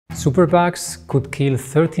Superbugs could kill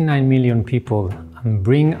 39 million people and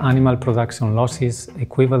bring animal production losses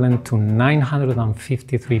equivalent to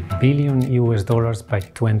 $953 billion by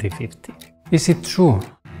 2050. Is it true?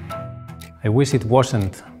 I wish it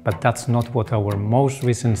wasn't, but that's not what our most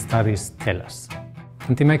recent studies tell us.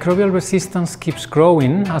 Antimicrobial resistance keeps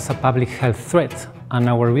growing as a public health threat, and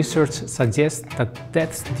our research suggests that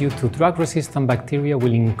deaths due to drug-resistant bacteria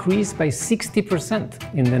will increase by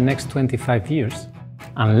 60% in the next 25 years,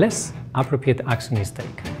 unless appropriate action is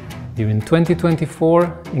taken. During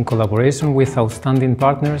 2024, in collaboration with outstanding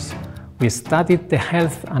partners, we studied the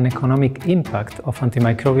health and economic impact of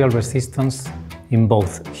antimicrobial resistance in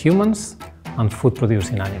both humans and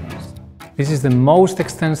food-producing animals. This is the most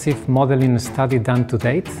extensive modeling study done to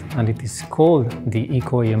date, and it is called the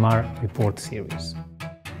ECO-AMR report series.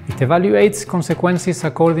 It evaluates consequences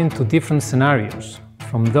according to different scenarios,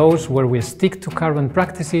 from those where we stick to current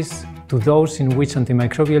practices to those in which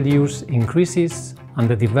antimicrobial use increases and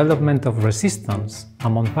the development of resistance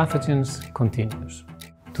among pathogens continues.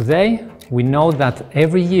 Today, we know that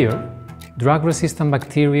every year, drug-resistant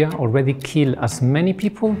bacteria already kill as many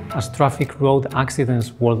people as traffic road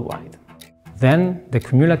accidents worldwide. Then, the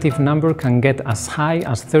cumulative number can get as high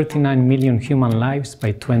as 39 million human lives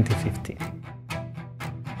by 2050.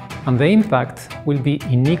 And the impact will be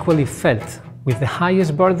unequally felt, with the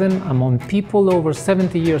highest burden among people over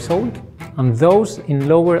 70 years old and those in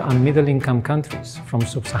lower and middle-income countries from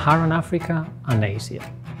sub-Saharan Africa and Asia.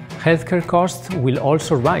 Healthcare costs will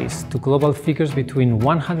also rise to global figures between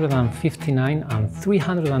 159 and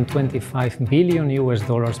 325 billion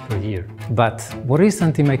per year. But what is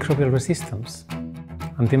antimicrobial resistance?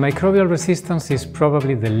 Antimicrobial resistance is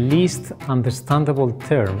probably the least understandable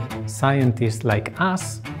term scientists like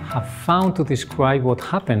us have found to describe what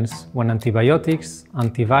happens when antibiotics,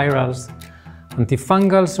 antivirals,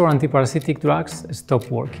 antifungals or antiparasitic drugs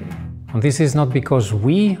stop working. And this is not because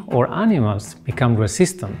we or animals become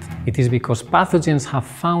resistant. It is because pathogens have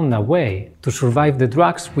found a way to survive the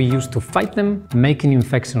drugs we use to fight them, making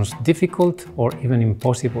infections difficult or even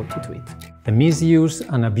impossible to treat. The misuse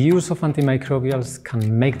and abuse of antimicrobials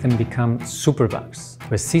can make them become superbugs,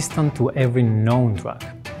 resistant to every known drug.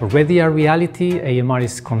 Already a reality, AMR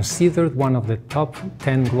is considered one of the top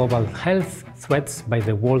 10 global health threats by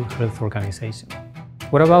the World Health Organization.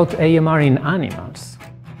 What about AMR in animals?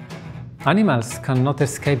 Animals cannot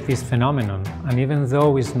escape this phenomenon, and even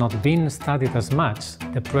though it's not being studied as much,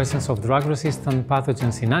 the presence of drug-resistant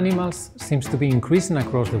pathogens in animals seems to be increasing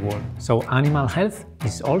across the world. So animal health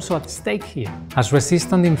is also at stake here. As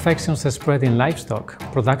resistant infections spread in livestock,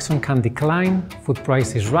 production can decline, food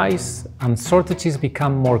prices rise, and shortages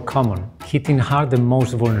become more common, hitting hard the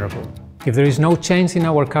most vulnerable. If there is no change in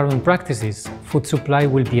our current practices, food supply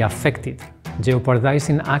will be affected,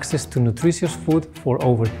 jeopardizing access to nutritious food for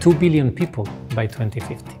over 2 billion people by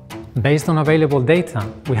 2050. Based on available data,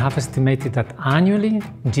 we have estimated that annually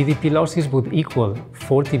GDP losses would equal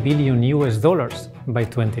 $40 billion by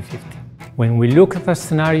 2050. When we look at the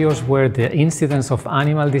scenarios where the incidence of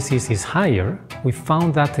animal disease is higher, we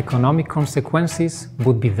found that economic consequences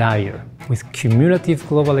would be dire, with cumulative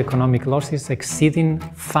global economic losses exceeding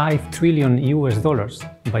 $5 trillion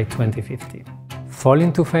by 2050.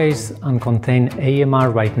 Failing to face and contain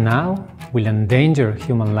AMR right now will endanger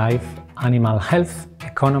human life, animal health,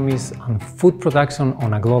 economies and food production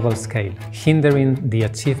on a global scale, hindering the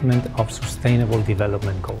achievement of sustainable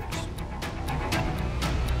development goals.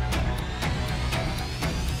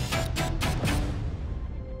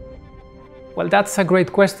 Well, that's a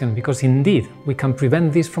great question, because indeed we can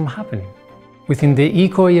prevent this from happening. Within the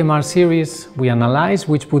ECO-AMR series, we analyze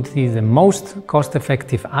which would be the most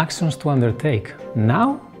cost-effective actions to undertake,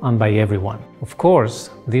 now and by everyone. Of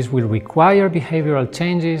course, this will require behavioral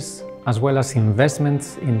changes, as well as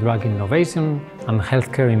investments in drug innovation and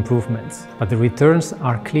healthcare improvements. But the returns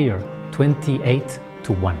are clear,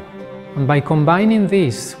 28-1. And by combining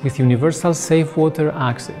this with universal safe water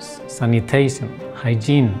access, sanitation,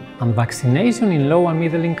 hygiene and vaccination in low and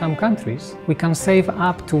middle income countries, we can save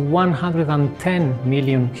up to 110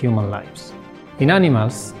 million human lives. In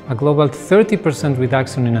animals, a global 30%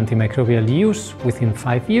 reduction in antimicrobial use within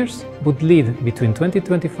 5 years would lead between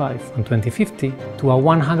 2025 and 2050 to a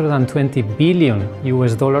 $120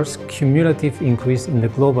 billion cumulative increase in the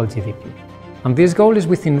global GDP. And this goal is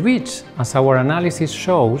within reach, as our analysis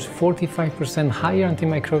shows 45% higher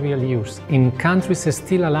antimicrobial use in countries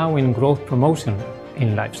still allowing growth promotion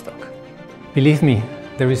in livestock. Believe me,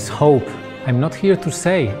 there is hope. I'm not here to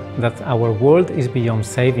say that our world is beyond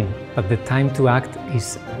saving, but the time to act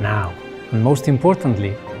is now. And most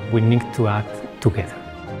importantly, we need to act together.